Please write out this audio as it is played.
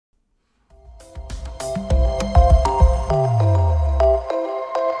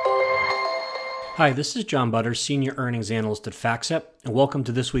Hi, this is John Butters, Senior Earnings Analyst at FactSet, and welcome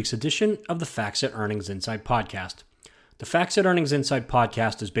to this week's edition of the FactSet Earnings Insight Podcast. The FactSet Earnings Insight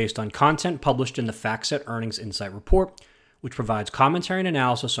Podcast is based on content published in the FactSet Earnings Insight Report, which provides commentary and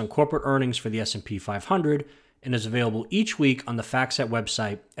analysis on corporate earnings for the S&P 500 and is available each week on the FactSet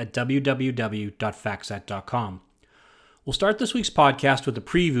website at www.factset.com. We'll start this week's podcast with a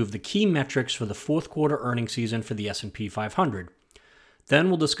preview of the key metrics for the fourth quarter earnings season for the S&P 500. Then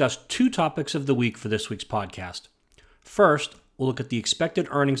we'll discuss two topics of the week for this week's podcast. First, we'll look at the expected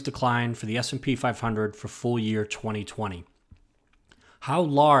earnings decline for the S&P 500 for full year 2020. How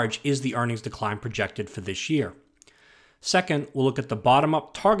large is the earnings decline projected for this year? Second, we'll look at the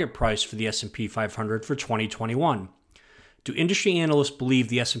bottom-up target price for the S&P 500 for 2021. Do industry analysts believe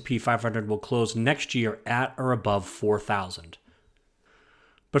the S&P 500 will close next year at or above 4,000?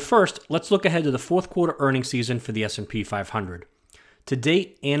 But first, let's look ahead to the fourth quarter earnings season for the S&P 500. To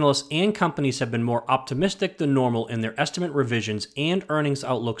date, analysts and companies have been more optimistic than normal in their estimate revisions and earnings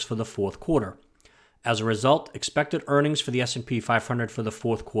outlooks for the fourth quarter. As a result, expected earnings for the S&P 500 for the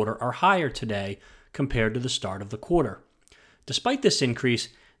fourth quarter are higher today compared to the start of the quarter. Despite this increase,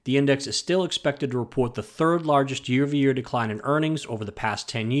 the index is still expected to report the third largest year-over-year decline in earnings over the past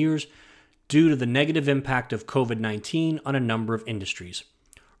 10 years due to the negative impact of COVID-19 on a number of industries.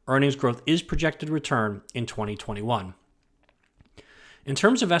 Earnings growth is projected to return in 2021. In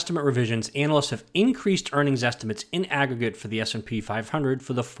terms of estimate revisions, analysts have increased earnings estimates in aggregate for the S&P 500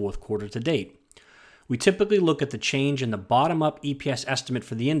 for the fourth quarter to date. We typically look at the change in the bottom-up EPS estimate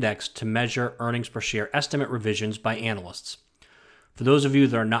for the index to measure earnings per share estimate revisions by analysts. For those of you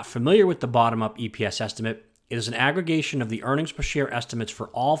that are not familiar with the bottom-up EPS estimate, it is an aggregation of the earnings per share estimates for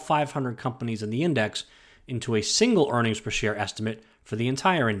all 500 companies in the index into a single earnings per share estimate for the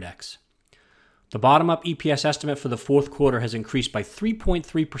entire index. The bottom-up EPS estimate for the fourth quarter has increased by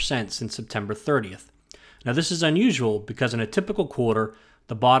 3.3% since September 30th. Now, this is unusual because in a typical quarter,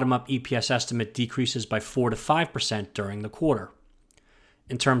 the bottom-up EPS estimate decreases by 4 to 5% during the quarter.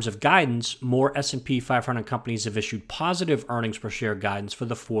 In terms of guidance, more S&P 500 companies have issued positive earnings per share guidance for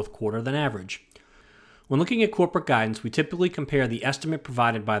the fourth quarter than average. When looking at corporate guidance, we typically compare the estimate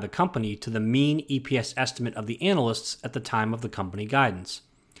provided by the company to the mean EPS estimate of the analysts at the time of the company guidance.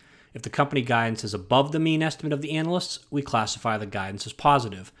 If the company guidance is above the mean estimate of the analysts, we classify the guidance as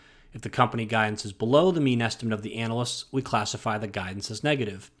positive. If the company guidance is below the mean estimate of the analysts, we classify the guidance as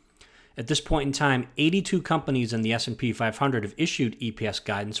negative. At this point in time, 82 companies in the S&P 500 have issued EPS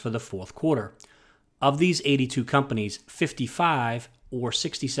guidance for the fourth quarter. Of these 82 companies, 55, or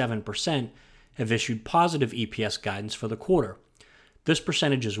 67%, have issued positive EPS guidance for the quarter. This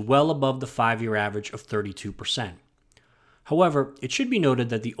percentage is well above the 5-year average of 32%. However, it should be noted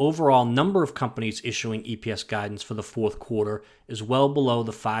that the overall number of companies issuing EPS guidance for the fourth quarter is well below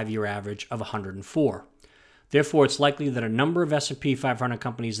the 5-year average of 104. Therefore, it's likely that a number of S&P 500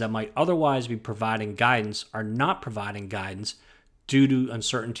 companies that might otherwise be providing guidance are not providing guidance due to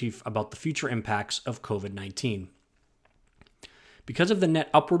uncertainty about the future impacts of COVID-19. Because of the net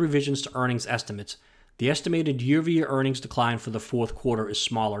upward revisions to earnings estimates, the estimated year-over-year earnings decline for the fourth quarter is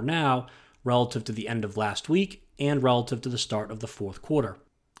smaller now relative to the end of last week and relative to the start of the fourth quarter.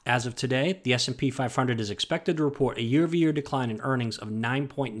 As of today, the S&P 500 is expected to report a year-over-year decline in earnings of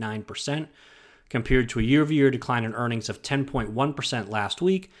 9.9%, compared to a year-over-year decline in earnings of 10.1% last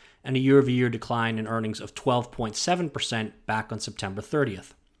week and a year-over-year decline in earnings of 12.7% back on September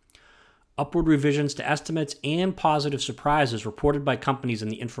 30th. Upward revisions to estimates and positive surprises reported by companies in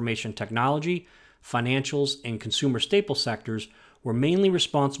the information technology, financials, and consumer staple sectors were mainly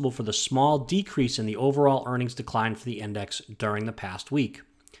responsible for the small decrease in the overall earnings decline for the index during the past week.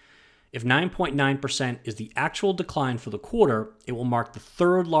 If 9.9% is the actual decline for the quarter, it will mark the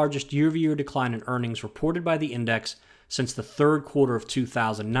third largest year-over-year decline in earnings reported by the index since the third quarter of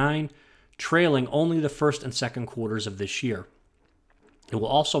 2009, trailing only the first and second quarters of this year. It will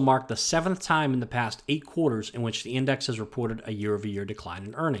also mark the 7th time in the past 8 quarters in which the index has reported a year-over-year decline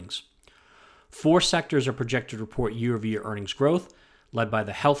in earnings. 4 sectors are projected to report year-over-year earnings growth, led by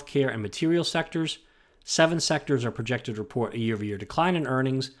the healthcare and material sectors. 7 sectors are projected to report a year-over-year decline in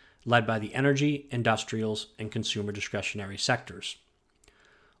earnings, led by the energy, industrials, and consumer discretionary sectors.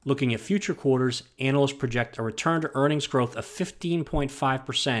 Looking at future quarters, analysts project a return to earnings growth of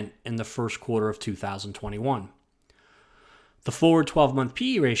 15.5% in the first quarter of 2021. The forward 12-month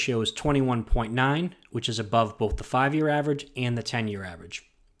PE ratio is 21.9, which is above both the 5-year average and the 10-year average.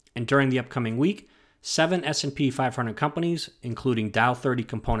 And during the upcoming week, 7 S&P 500 companies, including Dow 30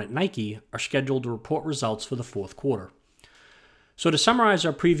 component Nike, are scheduled to report results for the fourth quarter. So to summarize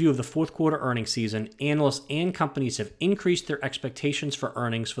our preview of the fourth quarter earnings season, analysts and companies have increased their expectations for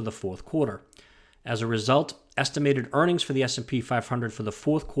earnings for the fourth quarter. As a result, estimated earnings for the S&P 500 for the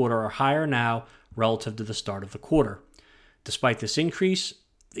fourth quarter are higher now relative to the start of the quarter. Despite this increase,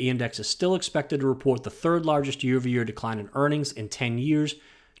 the index is still expected to report the third largest year-over-year decline in earnings in 10 years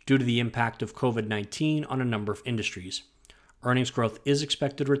due to the impact of COVID-19 on a number of industries. Earnings growth is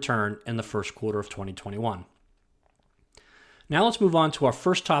expected to return in the first quarter of 2021. Now let's move on to our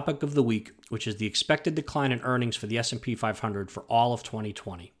first topic of the week, which is the expected decline in earnings for the S&P 500 for all of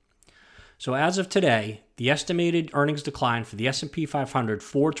 2020. So as of today, the estimated earnings decline for the S&P 500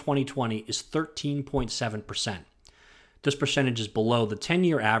 for 2020 is 13.7%. This percentage is below the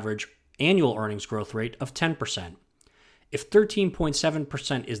 10-year average annual earnings growth rate of 10%. If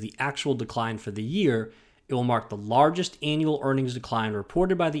 13.7% is the actual decline for the year, it will mark the largest annual earnings decline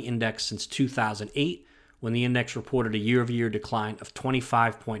reported by the index since 2008, when the index reported a year-over-year decline of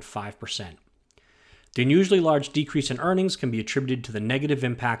 25.5%. The unusually large decrease in earnings can be attributed to the negative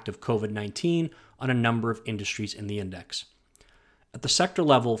impact of COVID-19 on a number of industries in the index. At the sector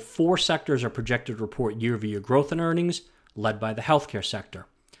level, 4 sectors are projected to report year-over-year growth in earnings, led by the healthcare sector.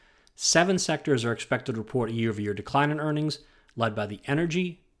 7 sectors are expected to report a year-over-year decline in earnings, led by the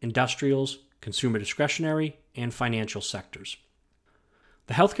energy, industrials, consumer discretionary, and financial sectors.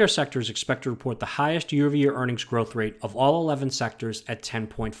 The healthcare sector is expected to report the highest year-over-year earnings growth rate of all 11 sectors at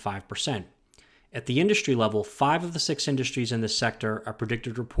 10.5%. At the industry level, 5 of the 6 industries in this sector are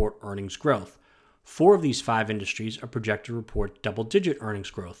predicted to report earnings growth. 4 of these 5 industries are projected to report double-digit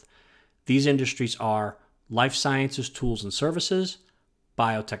earnings growth. These industries are life sciences, tools and services,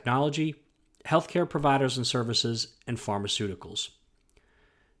 biotechnology, healthcare providers and services, and pharmaceuticals.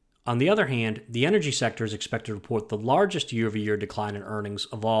 On the other hand, the energy sector is expected to report the largest year-over-year decline in earnings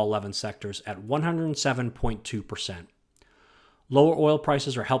of all 11 sectors at 107.2%. Lower oil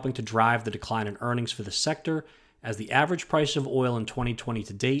prices are helping to drive the decline in earnings for the sector, as the average price of oil in 2020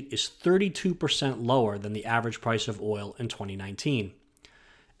 to date is 32% lower than the average price of oil in 2019.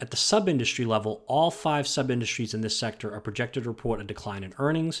 At the sub-industry level, all 5 sub-industries in this sector are projected to report a decline in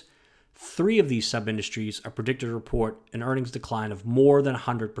earnings. 3 of these sub-industries are predicted to report an earnings decline of more than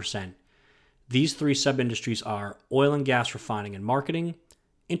 100%. These 3 sub-industries are oil and gas refining and marketing,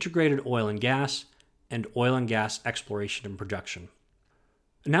 integrated oil and gas exploration and production.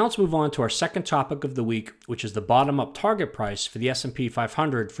 Now let's move on to our second topic of the week, which is the bottom-up target price for the S&P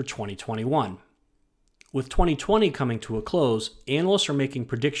 500 for 2021. With 2020 coming to a close, analysts are making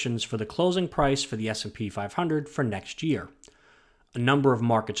predictions for the closing price for the S&P 500 for next year. A number of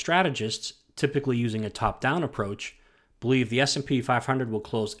market strategists, typically using a top-down approach, believe the S&P 500 will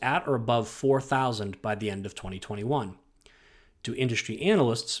close at or above 4,000 by the end of 2021. Do industry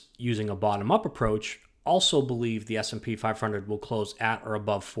analysts, using a bottom-up approach, also believe the S&P 500 will close at or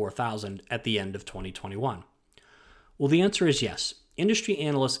above 4,000 at the end of 2021? Well, the answer is yes. Industry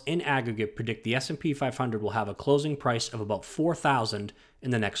analysts in aggregate predict the S&P 500 will have a closing price of about 4,000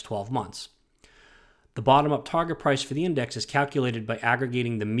 in the next 12 months. The bottom-up target price for the index is calculated by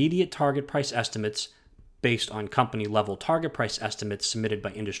aggregating the immediate target price estimates based on company-level target price estimates submitted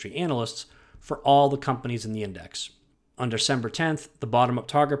by industry analysts for all the companies in the index. On December 10th, the bottom-up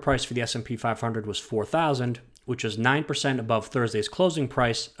target price for the S&P 500 was 4,000, which is 9% above Thursday's closing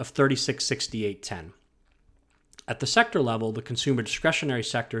price of $36.6810. At the sector level, the consumer discretionary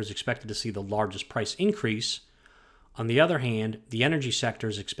sector is expected to see the largest price increase. On the other hand, the energy sector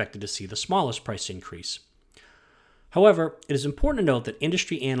is expected to see the smallest price increase. However, it is important to note that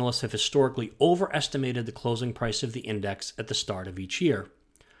industry analysts have historically overestimated the closing price of the index at the start of each year.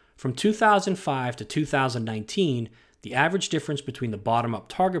 From 2005 to 2019, the average difference between the bottom-up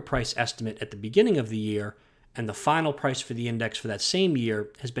target price estimate at the beginning of the year and the final price for the index for that same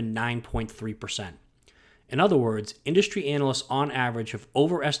year has been 9.3%. In other words, industry analysts on average have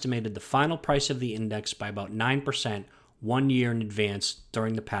overestimated the final price of the index by about 9% 1 year in advance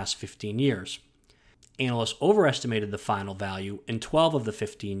during the past 15 years. Analysts overestimated the final value in 12 of the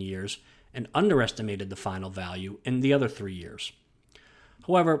 15 years and underestimated the final value in the other 3 years.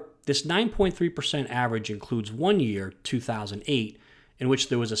 However, this 9.3% average includes 1 year, 2008, in which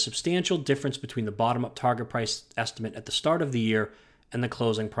there was a substantial difference between the bottom-up target price estimate at the start of the year and the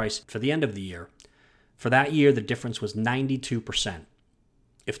closing price for the end of the year. For that year, the difference was 92%.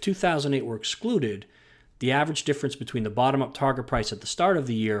 If 2008 were excluded, the average difference between the bottom-up target price at the start of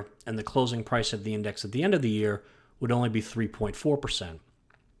the year and the closing price of the index at the end of the year would only be 3.4%.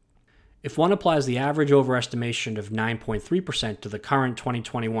 If one applies the average overestimation of 9.3% to the current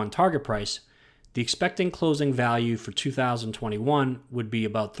 2021 target price, the expected closing value for 2021 would be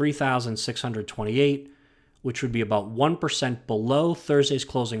about $3,628, which would be about 1% below Thursday's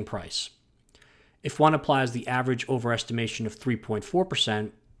closing price. If one applies the average overestimation of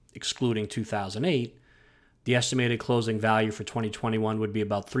 3.4%, excluding 2008, the estimated closing value for 2021 would be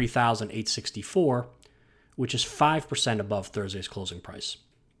about $3,864, which is 5% above Thursday's closing price.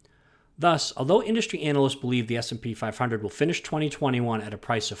 Thus, although industry analysts believe the S&P 500 will finish 2021 at a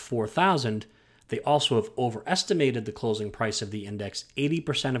price of $4,000, they also have overestimated the closing price of the index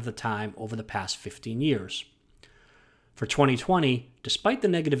 80% of the time over the past 15 years. For 2020, despite the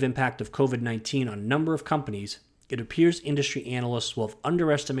negative impact of COVID-19 on a number of companies, it appears industry analysts will have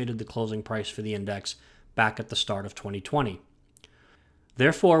underestimated the closing price for the index back at the start of 2020.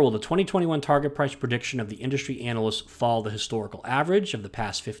 Therefore, will the 2021 target price prediction of the industry analysts follow the historical average of the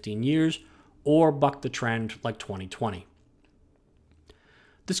past 15 years or buck the trend like 2020?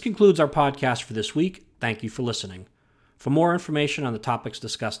 This concludes our podcast for this week. Thank you for listening. For more information on the topics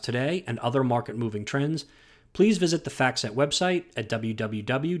discussed today and other market-moving trends, please visit the FactSet website at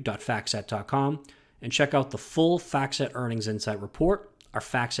www.factset.com and check out the full FactSet Earnings Insight Report, our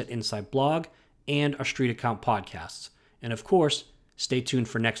FactSet Insight blog, and our Street Account podcasts. And of course, stay tuned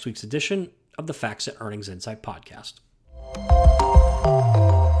for next week's edition of the FactSet Earnings Insight Podcast.